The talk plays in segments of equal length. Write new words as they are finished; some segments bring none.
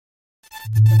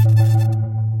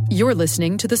You're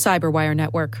listening to the Cyberwire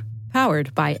Network,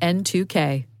 powered by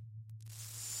N2K.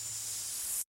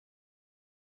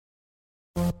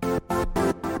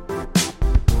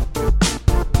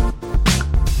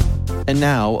 And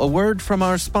now, a word from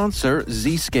our sponsor,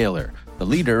 Zscaler, the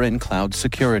leader in cloud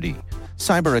security.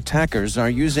 Cyber attackers are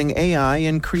using AI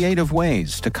in creative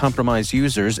ways to compromise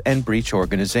users and breach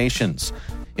organizations.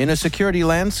 In a security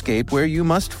landscape where you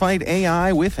must fight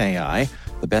AI with AI,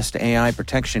 the best AI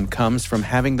protection comes from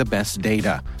having the best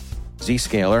data.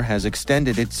 Zscaler has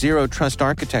extended its zero-trust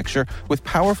architecture with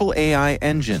powerful AI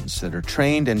engines that are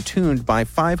trained and tuned by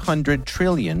 500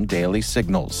 trillion daily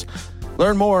signals.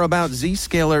 Learn more about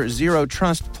Zscaler Zero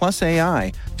Trust Plus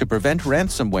AI to prevent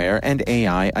ransomware and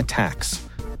AI attacks.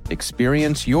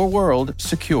 Experience your world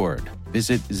secured.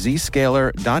 Visit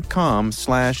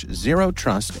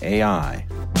zscaler.com/zerotrustai.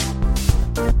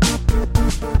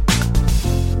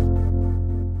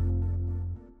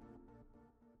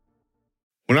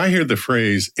 When I hear the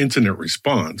phrase incident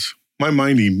response, my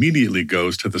mind immediately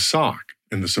goes to the SOC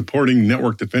and the supporting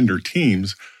network defender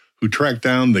teams who track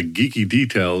down the geeky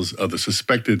details of the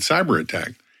suspected cyber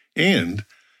attack. And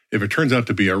if it turns out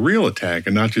to be a real attack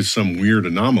and not just some weird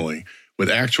anomaly with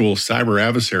actual cyber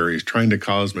adversaries trying to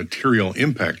cause material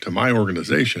impact to my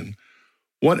organization,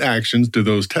 what actions do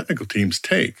those technical teams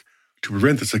take to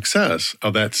prevent the success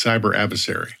of that cyber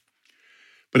adversary?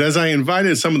 But as I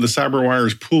invited some of the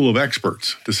CyberWire's pool of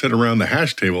experts to sit around the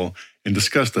hash table and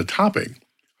discuss the topic,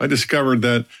 I discovered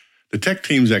that the tech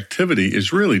team's activity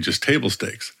is really just table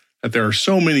stakes, that there are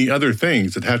so many other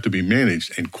things that have to be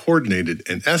managed and coordinated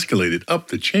and escalated up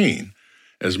the chain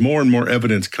as more and more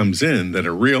evidence comes in that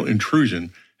a real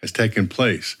intrusion has taken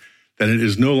place, that it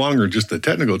is no longer just the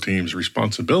technical team's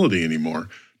responsibility anymore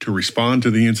to respond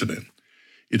to the incident.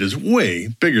 It is way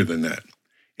bigger than that.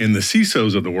 And the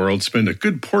CISOs of the world spend a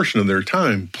good portion of their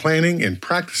time planning and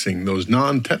practicing those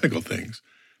non-technical things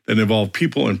that involve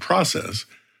people and process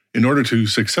in order to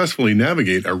successfully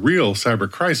navigate a real cyber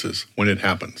crisis when it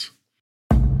happens.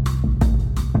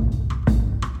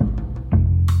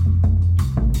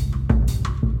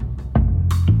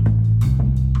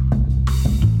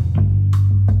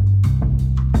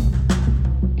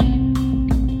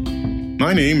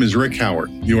 My name is Rick Howard.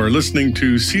 You are listening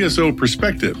to CSO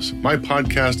Perspectives, my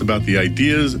podcast about the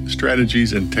ideas,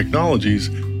 strategies, and technologies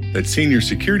that senior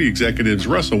security executives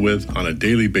wrestle with on a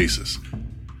daily basis.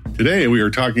 Today, we are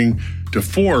talking to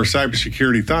 4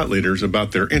 cybersecurity thought leaders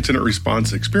about their incident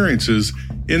response experiences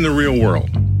in the real world.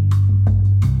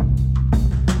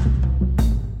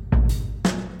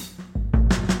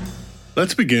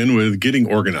 Let's begin with getting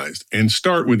organized and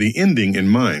start with the ending in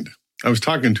mind. I was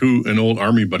talking to an old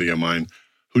Army buddy of mine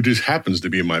who just happens to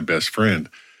be my best friend.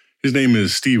 His name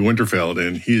is Steve Winterfeld,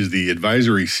 and he is the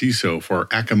advisory CISO for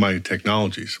Akamai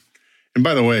Technologies. And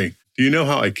by the way, do you know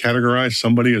how I categorize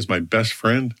somebody as my best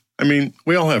friend? I mean,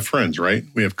 we all have friends, right?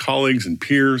 We have colleagues and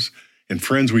peers and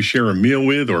friends we share a meal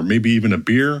with or maybe even a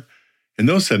beer. In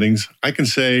those settings, I can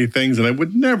say things that I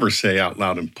would never say out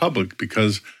loud in public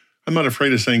because I'm not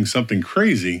afraid of saying something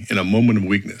crazy in a moment of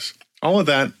weakness. All of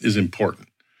that is important.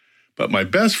 But my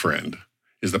best friend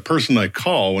is the person I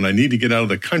call when I need to get out of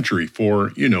the country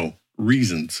for,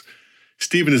 reasons.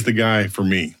 Steven is the guy for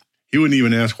me. He wouldn't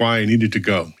even ask why I needed to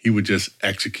go. He would just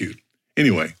execute.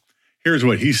 Anyway, here's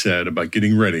what he said about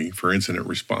getting ready for incident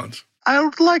response. I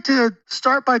would like to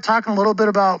start by talking a little bit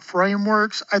about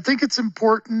frameworks. I think it's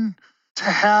important to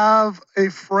have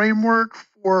a framework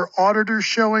for auditors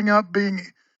showing up, being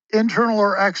internal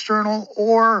or external,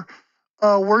 or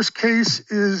worst case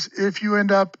is if you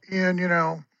end up in,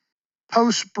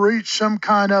 post-breach, some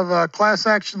kind of a class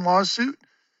action lawsuit,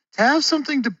 to have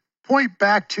something to point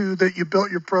back to that you built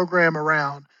your program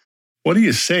around. What he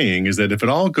is saying is that if it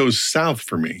all goes south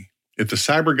for me, if the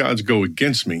cyber gods go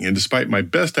against me, and despite my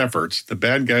best efforts, the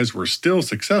bad guys were still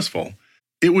successful,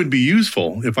 it would be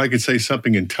useful if I could say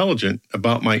something intelligent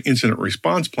about my incident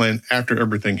response plan after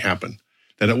everything happened,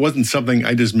 that it wasn't something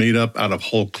I just made up out of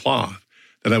whole cloth,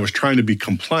 that I was trying to be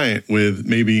compliant with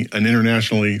maybe an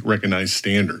internationally recognized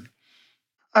standard.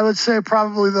 I would say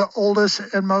probably the oldest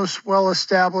and most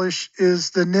well-established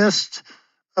is the NIST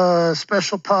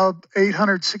Special Pub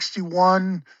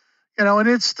 861, and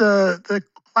it's the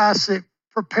classic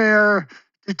prepare,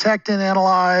 detect and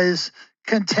analyze,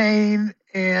 contain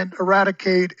and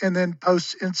eradicate, and then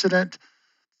post-incident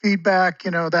feedback,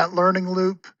 that learning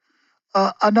loop.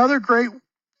 Another great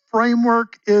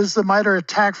framework is the MITRE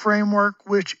ATT&CK framework,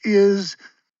 which is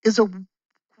a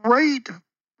great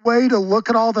way to look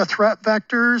at all the threat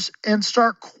vectors and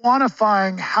start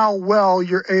quantifying how well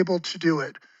you're able to do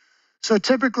it. So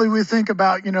typically we think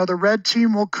about, the red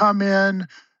team will come in,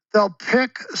 they'll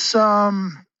pick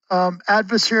some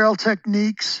adversarial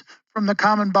techniques from the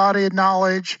common body of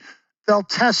knowledge. They'll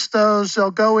test those.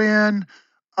 They'll go in.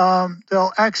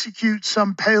 They'll execute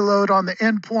some payload on the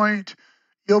endpoint.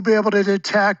 You'll be able to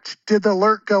detect, did the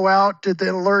alert go out? Did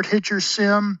the alert hit your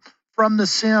SIM? From the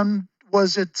SIM,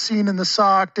 was it seen in the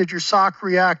SOC? Did your SOC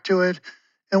react to it?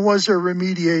 And was there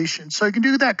remediation? So you can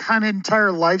do that kind of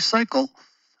entire life cycle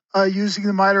using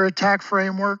the MITRE ATT&CK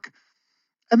framework.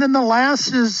 And then the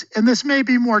last is, and this may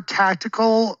be more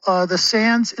tactical, the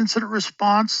SANS incident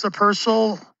response, the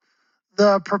PERSIL,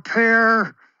 the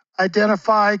prepare,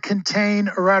 identify, contain,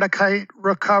 eradicate,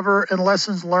 recover, and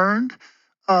lessons learned.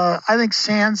 I think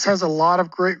SANS has a lot of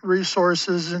great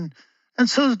resources. And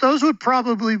so those would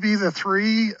probably be the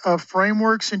three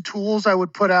frameworks and tools I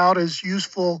would put out as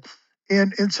useful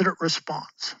in incident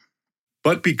response.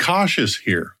 But be cautious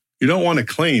here. You don't want to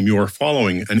claim you are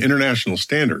following an international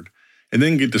standard and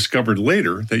then get discovered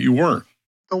later that you weren't.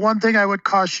 The one thing I would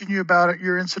caution you about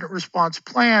your incident response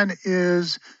plan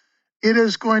is it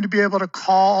is going to be able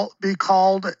to be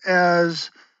called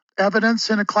as evidence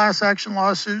in a class action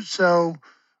lawsuit. So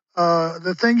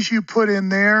the things you put in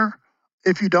there,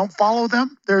 if you don't follow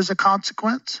them, there's a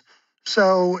consequence.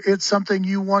 So it's something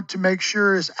you want to make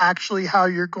sure is actually how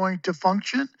you're going to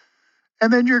function.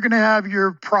 And then you're going to have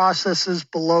your processes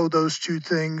below those two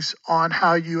things on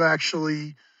how you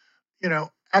actually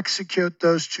execute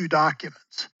those two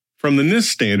documents. From the NIST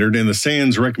standard and the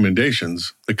SANS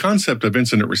recommendations, the concept of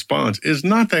incident response is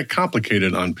not that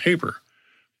complicated on paper.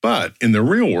 But in the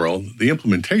real world, the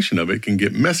implementation of it can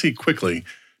get messy quickly,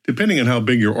 depending on how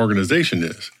big your organization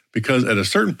is, because at a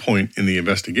certain point in the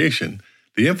investigation,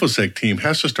 the InfoSec team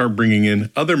has to start bringing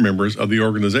in other members of the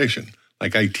organization,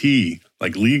 like IT,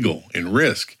 like legal and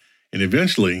risk, and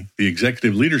eventually the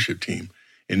executive leadership team,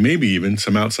 and maybe even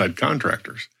some outside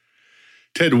contractors.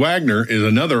 Ted Wagner is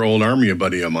another old Army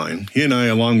buddy of mine. He and I,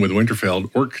 along with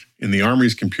Winterfeld, worked in the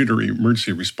Army's computer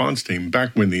emergency response team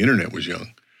back when the internet was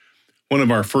young. One of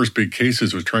our first big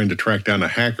cases was trying to track down a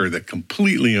hacker that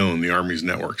completely owned the Army's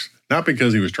networks, not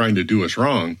because he was trying to do us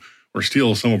wrong or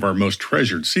steal some of our most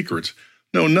treasured secrets.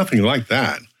 No, nothing like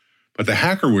that. But the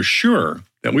hacker was sure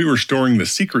that we were storing the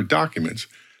secret documents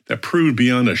that proved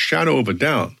beyond a shadow of a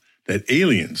doubt that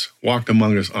aliens walked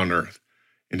among us on Earth.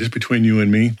 And just between you and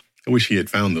me, I wish he had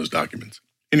found those documents.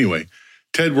 Anyway,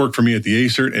 Ted worked for me at the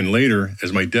ACERT and later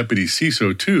as my deputy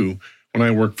CISO too when I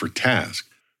worked for TASC.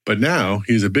 But now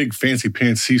he's a big fancy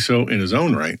pants CISO in his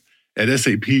own right at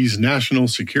SAP's National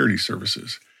Security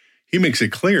Services. He makes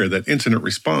it clear that incident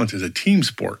response is a team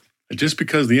sport. And just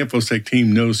because the InfoSec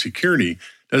team knows security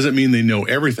doesn't mean they know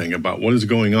everything about what is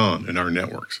going on in our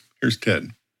networks. Here's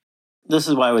Ted. This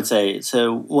is what I would say.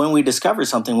 So when we discover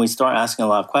something, we start asking a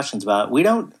lot of questions about it. We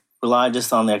don't rely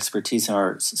just on the expertise in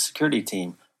our security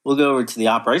team. We'll go over to the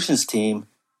operations team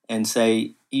and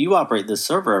say, you operate this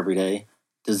server every day.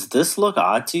 Does this look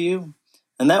odd to you?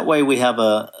 And that way we have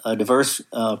a diverse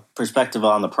perspective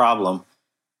on the problem.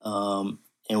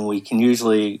 And we can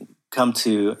usually come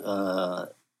to an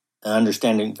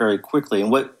understanding very quickly.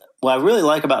 And what I really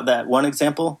like about that one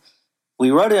example, we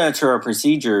wrote it into our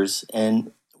procedures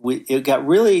and it got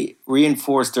really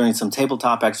reinforced during some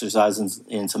tabletop exercises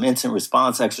and some incident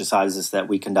response exercises that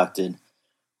we conducted.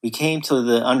 We came to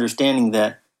the understanding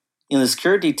that in the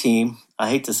security team, I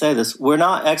hate to say this, we're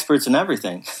not experts in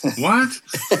everything. What?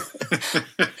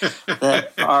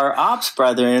 That our ops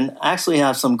brethren actually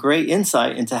have some great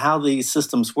insight into how these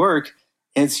systems work,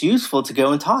 and it's useful to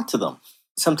go and talk to them.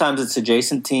 Sometimes it's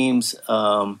adjacent teams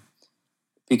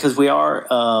because we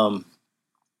are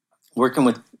working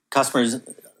with customers.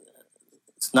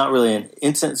 It's not really an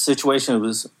incident situation. It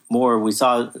was more we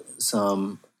saw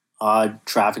some odd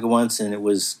traffic once, and it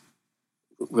was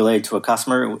related to a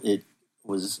customer. It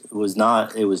was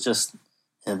not. It was just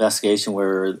an investigation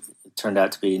where it turned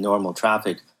out to be normal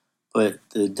traffic, but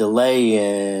the delay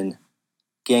in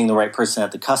getting the right person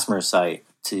at the customer site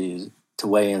to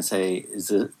weigh in and say, is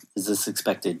this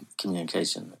expected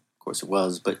communication? Of course, it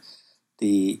was, but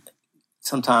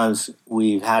sometimes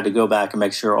we've had to go back and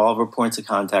make sure all of our points of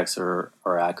contacts are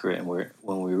accurate. And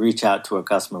when we reach out to a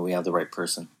customer, we have the right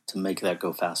person to make that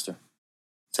go faster.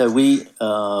 So we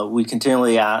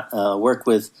continually work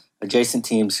with adjacent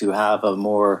teams who have a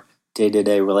more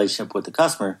day-to-day relationship with the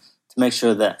customer to make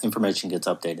sure that information gets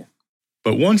updated.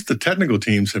 But once the technical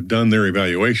teams have done their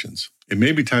evaluations, it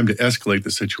may be time to escalate the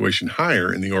situation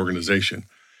higher in the organization.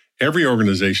 Every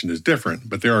organization is different,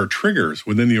 but there are triggers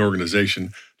within the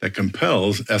organization that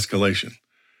compels escalation.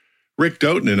 Rick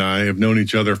Doughton and I have known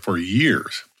each other for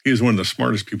years. He is one of the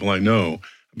smartest people I know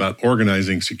about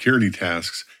organizing security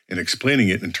tasks and explaining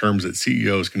it in terms that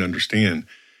CEOs can understand.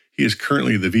 He is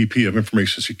currently the VP of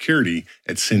Information Security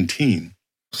at Centene.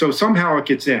 So somehow it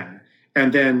gets in,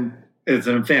 and then it's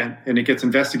an event, and it gets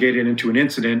investigated into an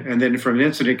incident, and then from an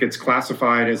incident it gets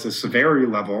classified as a severity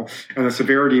level, and the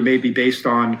severity may be based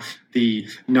on the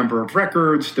number of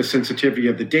records, the sensitivity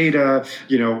of the data,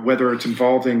 whether it's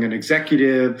involving an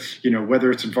executive,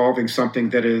 whether it's involving something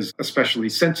that is especially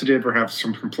sensitive or have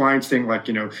some compliance thing like,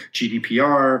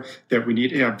 GDPR, that we need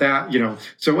to have that,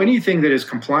 So anything that is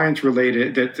compliance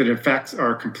related, that affects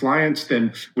our compliance,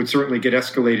 then would certainly get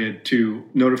escalated to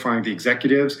notifying the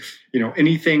executives.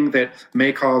 Anything that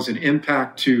may cause an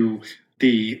impact to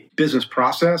the business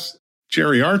process.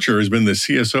 Jerry Archer has been the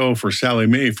CSO for Sallie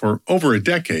Mae for over a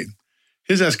decade.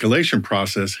 His escalation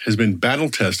process has been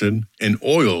battle-tested and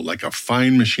oiled like a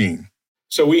fine machine.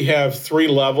 So we have 3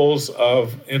 levels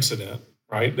of incident,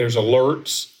 right? There's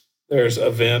alerts, there's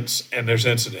events, and there's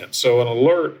incidents. So an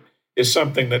alert is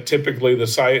something that typically the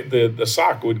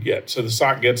SOC would get. So the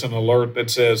SOC gets an alert that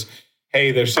says,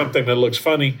 hey, there's something that looks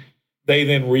funny. They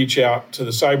then reach out to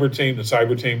the cyber team. The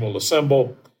cyber team will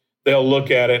assemble. They'll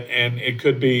look at it, and it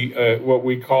could be what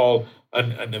we call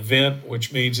an event,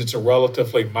 which means it's a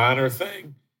relatively minor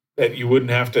thing that you wouldn't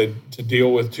have to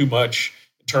deal with too much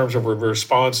in terms of a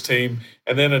response team.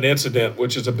 And then an incident,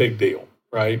 which is a big deal,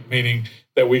 right? Meaning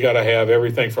that we got to have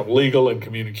everything from legal and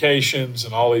communications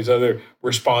and all these other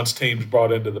response teams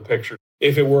brought into the picture.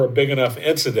 If it were a big enough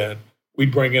incident,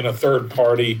 we'd bring in a third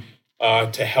party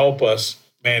to help us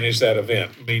manage that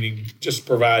event, meaning just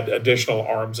provide additional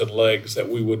arms and legs that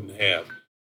we wouldn't have.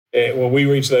 And when we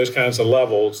reach those kinds of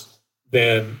levels,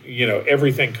 then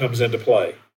everything comes into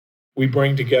play. We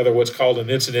bring together what's called an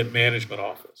incident management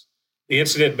office. The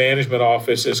incident management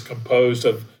office is composed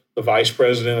of the vice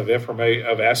president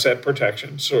of asset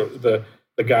protection, so the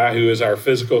guy who is our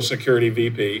physical security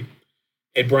VP.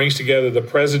 It brings together the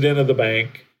president of the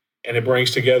bank, and it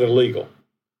brings together legal.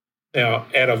 Now,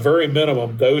 at a very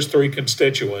minimum, those 3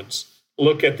 constituents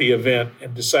look at the event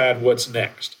and decide what's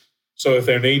next. So if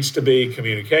there needs to be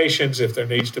communications, if there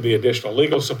needs to be additional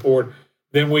legal support,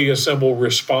 then we assemble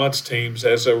response teams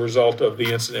as a result of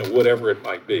the incident, whatever it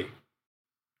might be,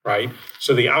 right?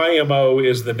 So the IMO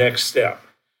is the next step.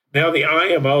 Now the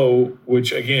IMO,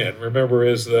 which again, remember,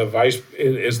 is the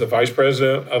vice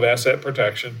president of asset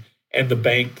protection and the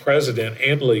bank president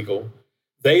and legal,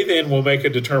 they then will make a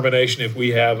determination if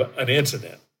we have an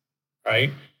incident,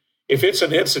 right? If it's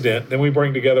an incident, then we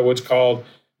bring together what's called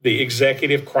the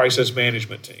executive crisis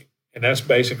management team. And that's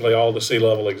basically all the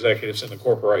C-level executives in the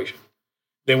corporation.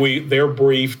 Then they're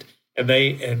briefed, and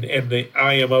the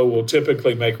IMO will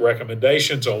typically make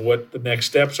recommendations on what the next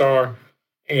steps are,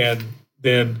 and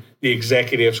then the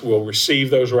executives will receive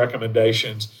those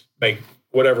recommendations, make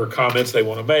whatever comments they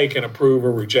want to make, and approve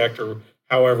or reject or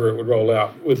however it would roll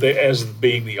out as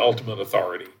being the ultimate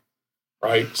authority,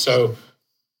 right? So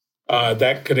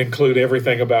that could include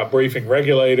everything about briefing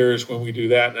regulators when we do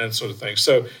that and that sort of thing.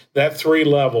 So that 3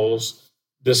 levels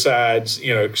decides,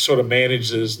 sort of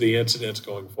manages the incidents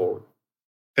going forward.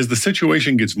 As the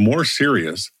situation gets more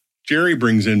serious, Jerry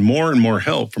brings in more and more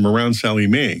help from around Sallie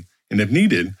Mae, and if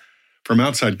needed, from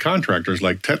outside contractors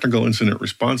like technical incident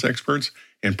response experts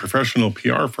and professional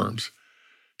PR firms.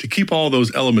 To keep all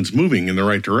those elements moving in the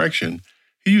right direction,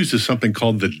 he uses something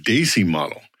called the DAISY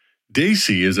model.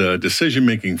 DAISY is a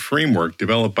decision-making framework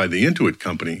developed by the Intuit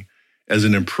company as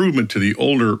an improvement to the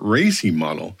older RACI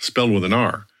model, spelled with an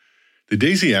R. The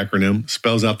DAISY acronym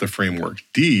spells out the framework.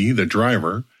 D, the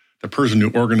driver, the person who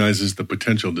organizes the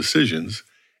potential decisions.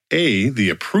 A, the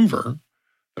approver,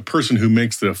 the person who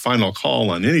makes the final call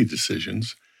on any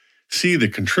decisions. C, the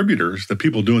contributors, the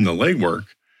people doing the legwork.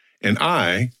 And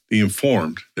I, the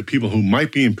informed, the people who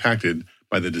might be impacted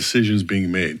by the decisions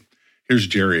being made. Here's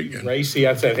Jerry again. RACI,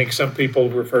 I think some people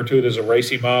refer to it as a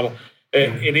RACI model.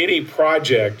 In any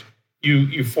project,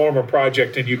 you form a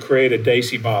project and you create a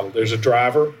DAISY model. There's a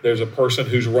driver, there's a person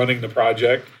who's running the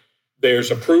project,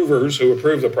 there's approvers who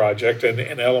approve the project and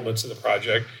elements of the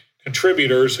project,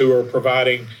 contributors who are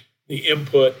providing the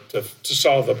input to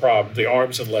solve the problem, the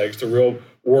arms and legs, the real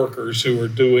workers who are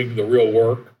doing the real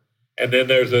work. And then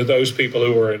there's those people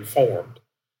who are informed.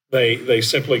 They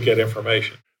simply get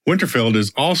information. Winterfeld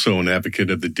is also an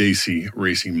advocate of the DAISY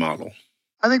RACI model.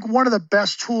 I think one of the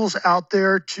best tools out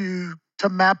there to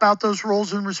map out those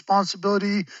roles and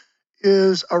responsibility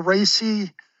is a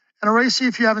RACI. And a RACI,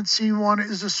 if you haven't seen one,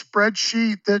 is a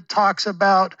spreadsheet that talks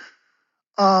about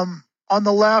on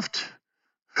the left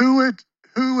who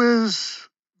is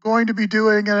going to be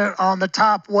doing it, on the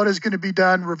top what is going to be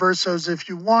done, reverse those if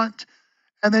you want.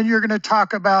 And then you're going to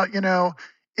talk about,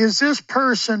 is this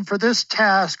person for this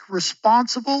task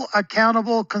responsible,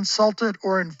 accountable, consulted,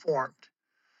 or informed?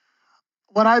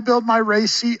 When I built my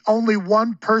RACI, only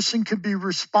one person can be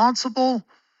responsible.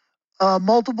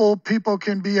 Multiple people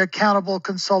can be accountable,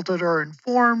 consulted, or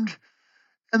informed.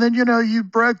 And then, you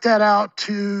break that out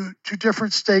to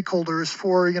different stakeholders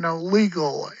for,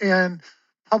 legal and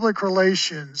public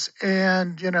relations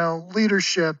and,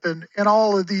 leadership and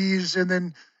all of these. And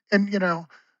then,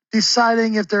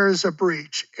 deciding if there is a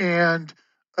breach and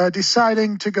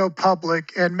deciding to go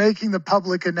public and making the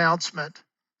public announcement.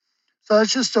 So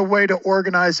that's just a way to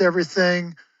organize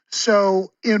everything.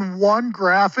 So in one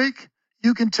graphic,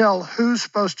 you can tell who's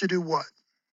supposed to do what.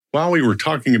 While we were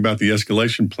talking about the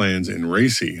escalation plans in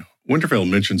RACI, Winterfeld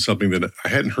mentioned something that I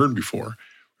hadn't heard before.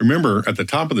 Remember, at the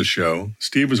top of the show,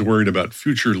 Steve was worried about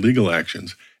future legal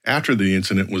actions after the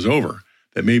incident was over,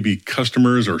 that maybe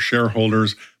customers or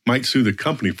shareholders might sue the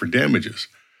company for damages.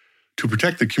 To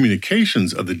protect the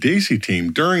communications of the DAISY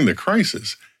team during the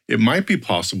crisis, it might be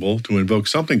possible to invoke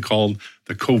something called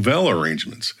the Covell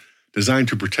arrangements, designed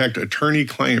to protect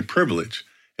attorney-client privilege.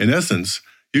 In essence,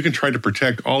 you can try to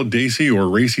protect all DAISY or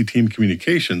RACI team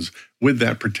communications with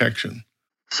that protection.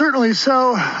 Certainly.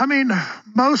 So,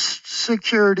 most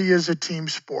security is a team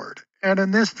sport. And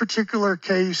in this particular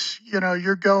case,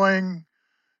 you're going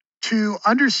to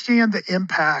understand the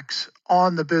impacts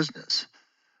on the business.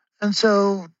 And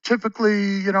so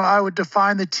typically, I would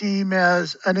define the team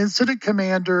as an incident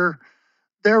commander,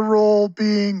 their role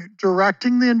being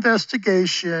directing the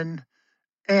investigation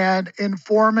and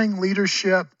informing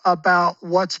leadership about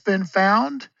what's been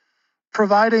found,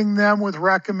 providing them with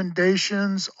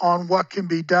recommendations on what can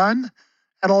be done,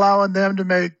 and allowing them to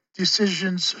make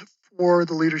decisions for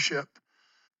the leadership.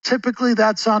 Typically,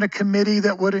 that's on a committee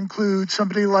that would include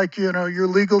somebody like, your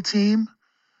legal team.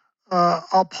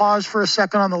 I'll pause for a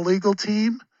second on the legal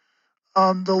team.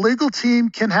 The legal team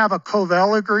can have a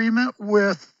Covell agreement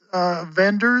with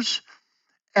vendors,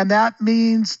 and that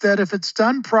means that if it's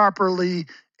done properly,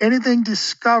 anything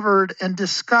discovered and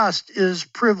discussed is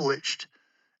privileged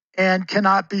and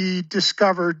cannot be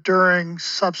discovered during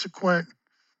subsequent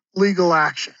legal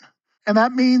action. And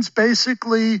that means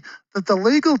basically that the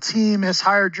legal team has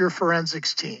hired your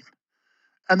forensics team.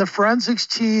 And the forensics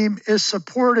team is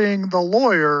supporting the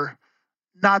lawyer,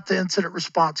 not the incident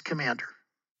response commander.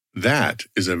 That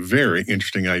is a very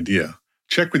interesting idea.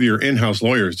 Check with your in-house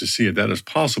lawyers to see if that is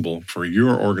possible for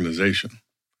your organization.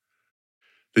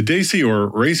 The DAISY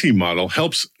or RACI model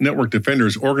helps network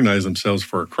defenders organize themselves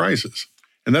for a crisis.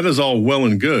 And that is all well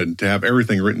and good to have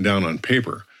everything written down on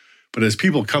paper. But as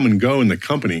people come and go in the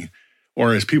company,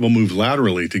 or as people move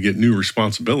laterally to get new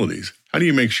responsibilities, how do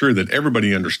you make sure that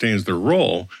everybody understands their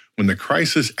role when the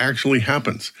crisis actually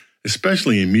happens,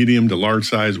 especially in medium to large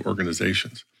size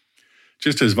organizations?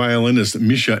 Just as violinist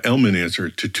Misha Elman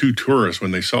answered to two tourists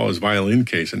when they saw his violin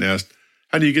case and asked,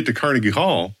 "How do you get to Carnegie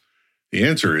Hall?" The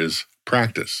answer is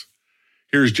practice.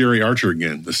 Here's Jerry Archer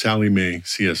again, the Sallie Mae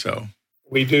CSO.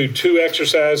 We do 2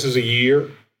 exercises a year,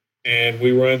 and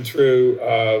we run through,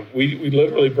 we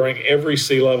literally bring every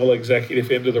C-level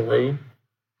executive into the room,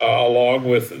 along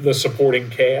with the supporting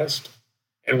cast,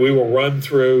 and we will run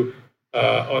through,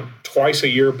 on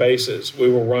twice-a-year basis, we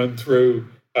will run through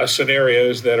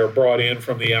scenarios that are brought in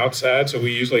from the outside. So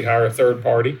we usually hire a third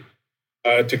party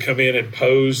to come in and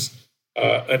pose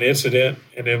an incident,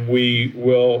 and then we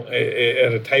will,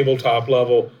 at a tabletop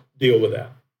level, deal with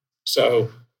that. So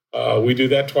we do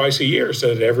that twice a year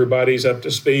so that everybody's up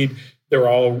to speed. They're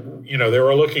all,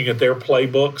 they're looking at their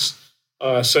playbooks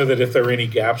so that if there are any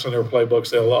gaps in their playbooks,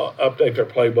 they'll update their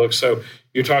playbooks. So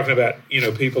you're talking about,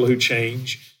 people who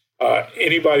change.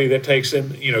 Anybody that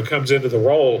comes into the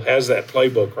role has that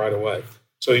playbook right away.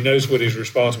 So he knows what he's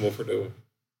responsible for doing.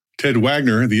 Ted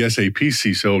Wagner, the SAP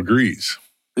CISO, agrees.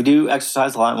 We do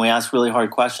exercise a lot, and we ask really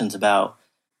hard questions about,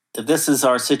 if this is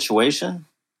our situation,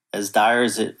 as dire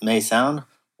as it may sound,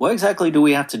 what exactly do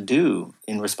we have to do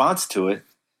in response to it?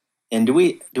 And do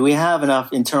we have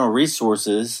enough internal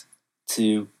resources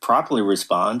to properly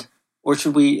respond, or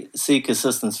should we seek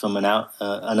assistance from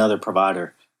another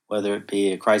provider, whether it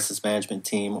be a crisis management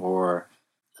team or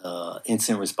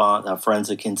incident response, a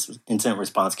forensic incident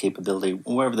response capability,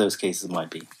 wherever those cases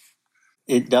might be?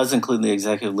 It does include the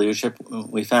executive leadership.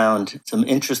 We found some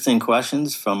interesting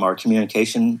questions from our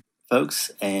communication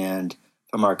folks and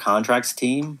from our contracts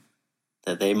team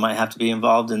that they might have to be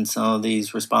involved in some of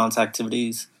these response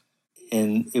activities.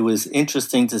 And it was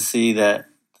interesting to see that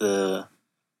the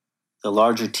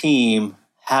larger team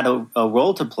had a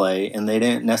role to play, and they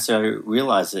didn't necessarily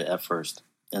realize it at first.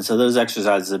 And so those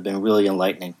exercises have been really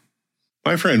enlightening.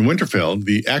 My friend Winterfeld,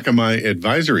 the Akamai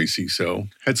Advisory CISO,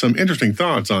 had some interesting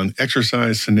thoughts on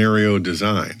exercise scenario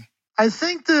design. I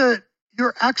think that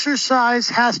your exercise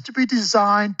has to be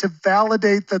designed to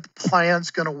validate that the plan's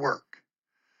going to work.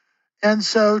 And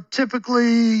so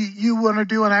typically you want to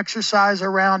do an exercise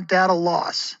around data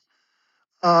loss.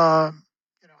 How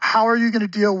are you going to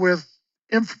deal with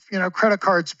credit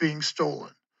cards being stolen?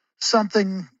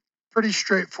 Something pretty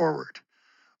straightforward.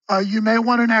 You may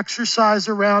want an exercise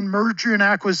around merger and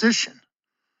acquisition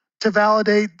to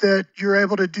validate that you're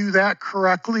able to do that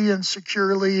correctly and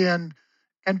securely and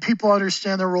people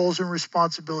understand their roles and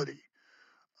responsibility.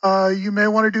 You may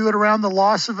want to do it around the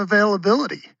loss of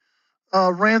availability,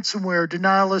 ransomware,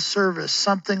 denial of service,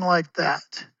 something like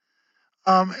that.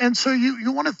 And so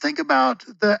you want to think about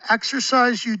the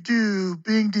exercise you do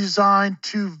being designed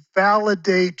to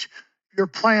validate your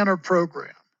plan or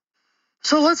program.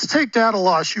 So let's take data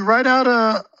loss. You write out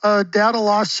a data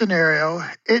loss scenario.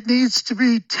 It needs to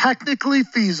be technically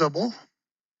feasible,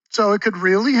 so it could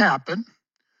really happen.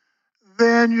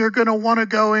 Then you're going to want to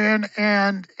go in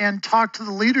and talk to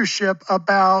the leadership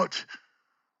about,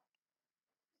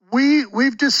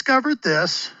 we've discovered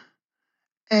this,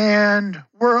 and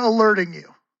we're alerting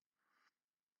you.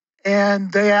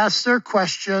 And they ask their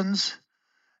questions,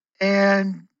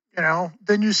 and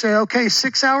then you say, okay,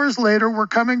 6 hours later, we're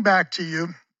coming back to you,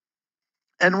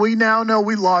 and we now know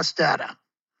we lost data.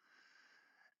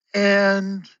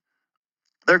 And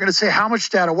they're going to say, how much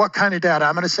data? What kind of data?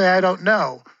 I'm going to say, I don't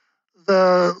know.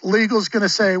 The legal's going to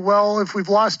say, well, if we've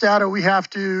lost data, we have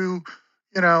to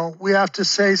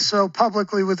say so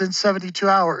publicly within 72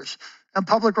 hours. And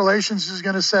public relations is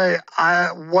going to say,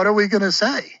 what are we going to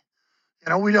say?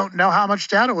 We don't know how much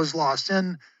data was lost.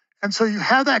 And so you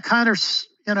have that kind of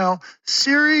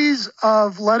series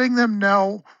of letting them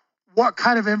know what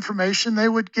kind of information they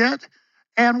would get.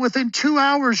 And within 2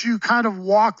 hours, you kind of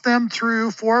walk them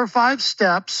through 4 or 5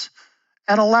 steps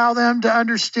and allow them to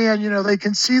understand, they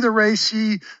can see the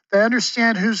RACI, they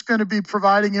understand who's going to be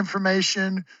providing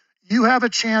information. You have a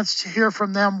chance to hear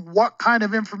from them what kind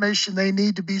of information they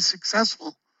need to be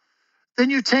successful. Then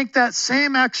you take that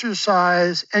same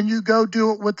exercise and you go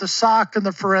do it with the SOC and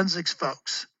the forensics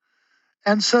folks.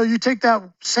 And so you take that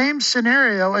same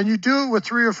scenario and you do it with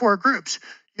 3 or 4 groups.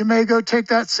 You may go take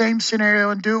that same scenario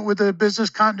and do it with a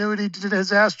business continuity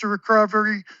disaster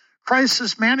recovery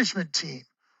crisis management team,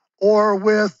 or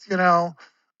with, a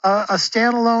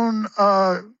standalone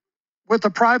with a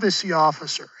privacy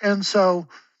officer. And so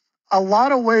a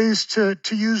lot of ways to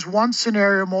use one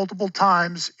scenario multiple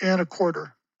times in a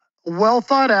quarter. Well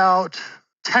thought out,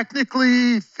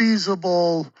 technically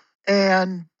feasible,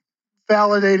 and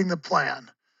validating the plan.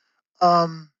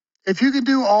 If you can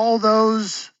do all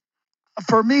those,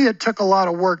 for me, it took a lot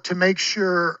of work to make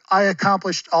sure I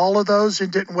accomplished all of those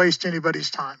and didn't waste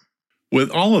anybody's time. With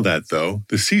all of that, though,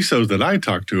 the CISOs that I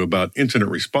talked to about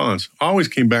incident response always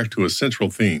came back to a central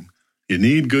theme. You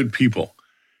need good people.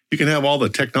 You can have all the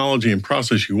technology and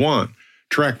process you want,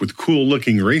 track with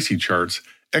cool-looking RACI charts,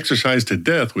 exercise to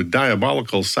death with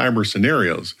diabolical cyber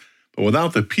scenarios, but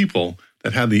without the people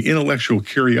that have the intellectual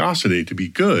curiosity to be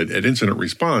good at incident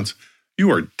response,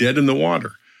 you are dead in the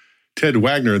water. Ted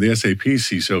Wagner, the SAP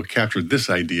CISO, captured this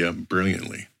idea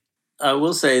brilliantly. I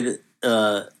will say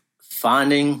that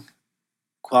finding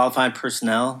qualified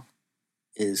personnel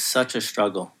is such a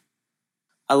struggle.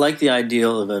 I like the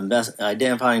ideal of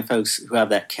identifying folks who have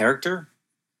that character,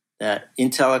 that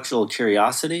intellectual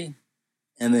curiosity,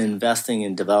 and then investing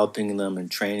in developing them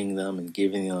and training them and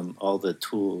giving them all the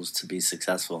tools to be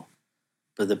successful.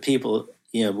 But the people,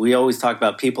 we always talk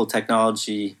about people,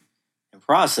 technology, and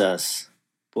process.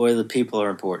 Boy, the people are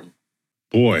important.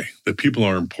 Boy, the people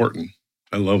are important.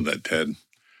 I love that, Ted.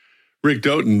 Rick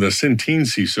Doughton, the Centene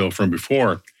CISO from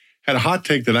before, had a hot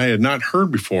take that I had not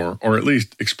heard before, or at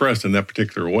least expressed in that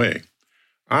particular way.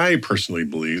 I personally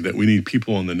believe that we need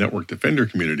people in the network defender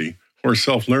community who are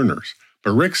self-learners.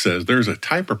 But Rick says there's a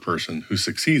type of person who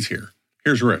succeeds here.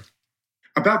 Here's Rick.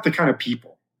 About the kind of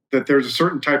people, that there's a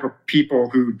certain type of people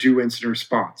who do incident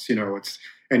response.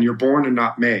 And you're born and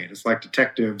not made. It's like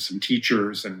detectives and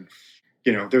teachers. And,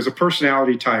 there's a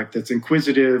personality type that's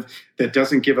inquisitive, that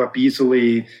doesn't give up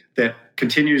easily, that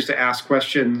continues to ask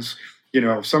questions.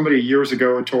 Somebody years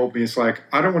ago had told me, it's like,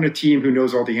 I don't want a team who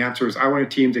knows all the answers. I want a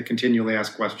team that continually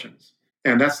asks questions.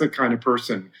 And that's the kind of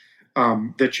person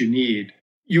that you need.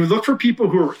 You look for people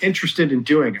who are interested in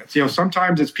doing it.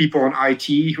 Sometimes it's people in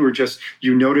IT who are just,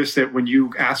 you notice that when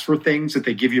you ask for things that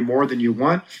they give you more than you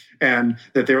want, and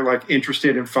that they're like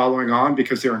interested in following on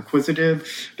because they're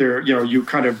inquisitive. You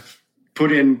kind of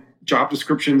put in job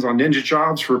descriptions on Ninja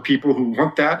Jobs for people who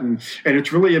want that. And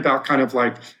it's really about kind of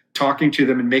like talking to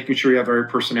them and making sure you have the right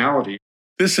personality.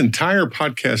 This entire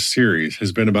podcast series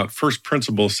has been about first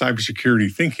principle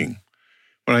cybersecurity thinking.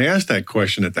 When I asked that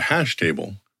question at the hash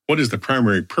table, what is the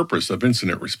primary purpose of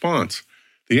incident response?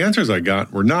 The answers I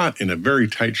got were not in a very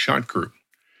tight shot group.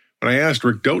 When I asked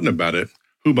Rick Doughton about it,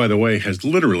 who, by the way, has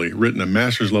literally written a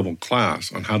master's level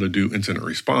class on how to do incident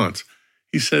response,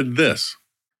 he said this.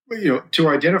 To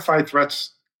identify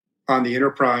threats on the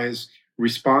enterprise,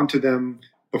 respond to them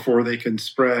before they can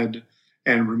spread,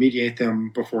 and remediate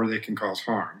them before they can cause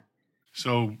harm.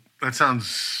 So that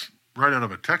sounds right out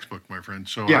of a textbook, my friend.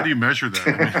 So Yeah. how do you measure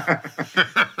that?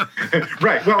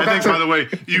 Right. Well, I think, by the way,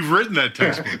 you've written that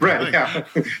textbook. Right. Yeah.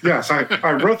 Yes,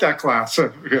 I wrote that class,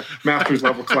 master's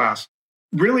level class.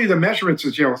 Really, the measurements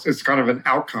is it's kind of an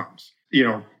outcomes.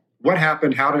 What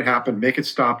happened, how did it happen, make it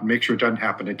stop, and make sure it doesn't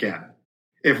happen again.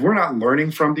 If we're not learning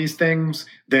from these things,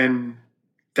 then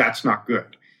that's not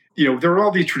good. There are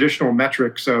all these traditional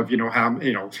metrics of how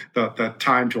the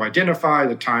time to identify,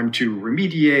 the time to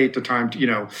remediate, the time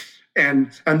to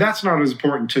and that's not as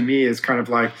important to me as kind of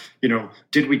like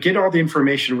did we get all the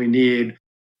information we need?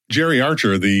 Jerry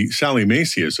Archer, the Sallie Mae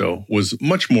CSO, was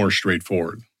much more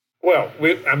straightforward. Well,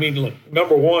 look,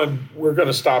 number one, we're going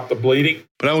to stop the bleeding.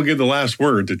 But I will give the last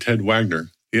word to Ted Wagner,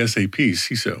 the SAP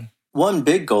CISO. One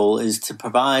big goal is to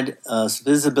provide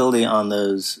visibility on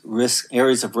those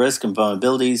areas of risk and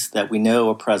vulnerabilities that we know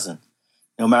are present.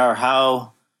 No matter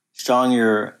how strong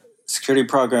your security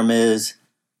program is,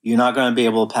 you're not going to be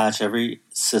able to patch every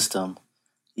system.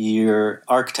 Your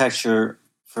architecture,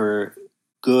 for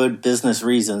good business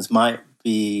reasons, might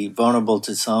be vulnerable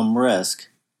to some risk,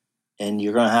 and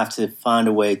you're going to have to find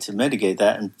a way to mitigate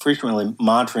that, and frequently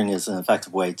monitoring is an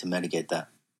effective way to mitigate that.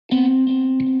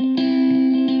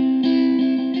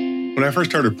 When I first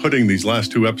started putting these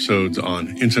last two episodes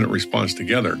on incident response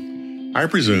together, I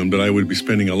presumed that I would be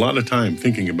spending a lot of time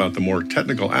thinking about the more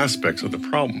technical aspects of the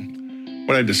problem.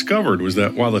 What I discovered was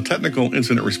that while the technical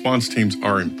incident response teams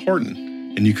are important,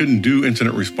 and you couldn't do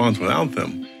incident response without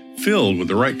them, filled with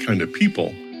the right kind of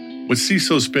people, what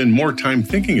CISOs spend more time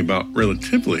thinking about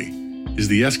relatively is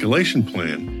the escalation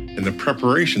plan and the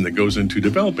preparation that goes into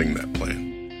developing that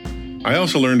plan. I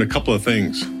also learned a couple of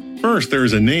things. First, there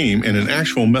is a name and an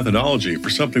actual methodology for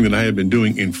something that I have been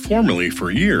doing informally for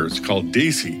years called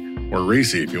DACY, or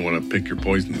RACY if you want to pick your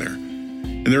poison there.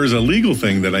 And there is a legal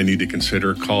thing that I need to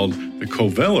consider called the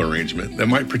Covell arrangement that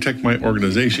might protect my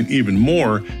organization even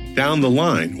more down the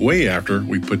line, way after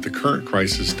we put the current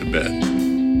crisis to bed.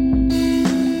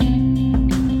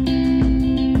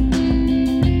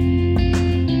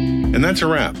 And that's a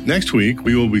wrap. Next week,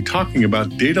 we will be talking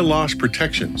about data loss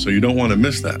protection, so you don't want to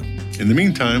miss that. In the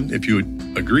meantime, if you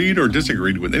agreed or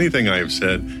disagreed with anything I have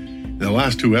said in the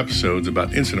last two episodes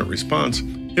about incident response,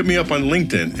 hit me up on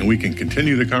LinkedIn and we can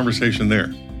continue the conversation there.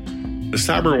 The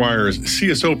CyberWire's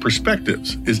CSO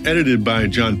Perspectives is edited by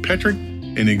John Petrick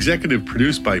and executive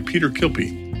produced by Peter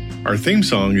Kilpie. Our theme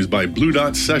song is by Blue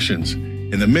Dot Sessions,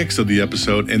 and the mix of the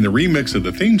episode and the remix of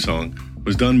the theme song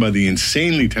was done by the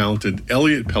insanely talented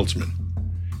Elliot Peltzman.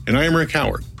 And I am Rick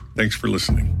Howard. Thanks for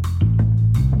listening.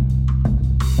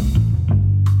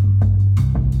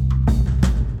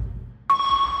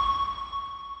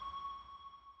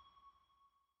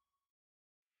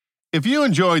 If you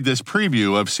enjoyed this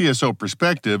preview of CSO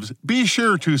Perspectives, be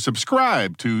sure to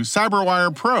subscribe to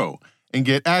CyberWire Pro and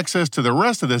get access to the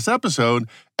rest of this episode,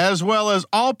 as well as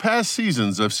all past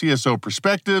seasons of CSO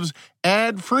Perspectives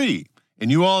ad-free. And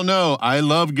you all know I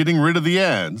love getting rid of the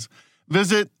ads.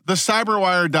 Visit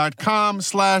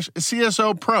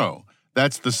thecyberwire.com/CSO Pro.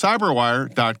 That's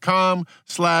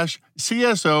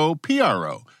thecyberwire.com/CSO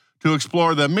PRO to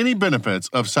explore the many benefits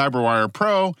of CyberWire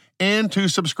Pro and to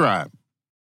subscribe.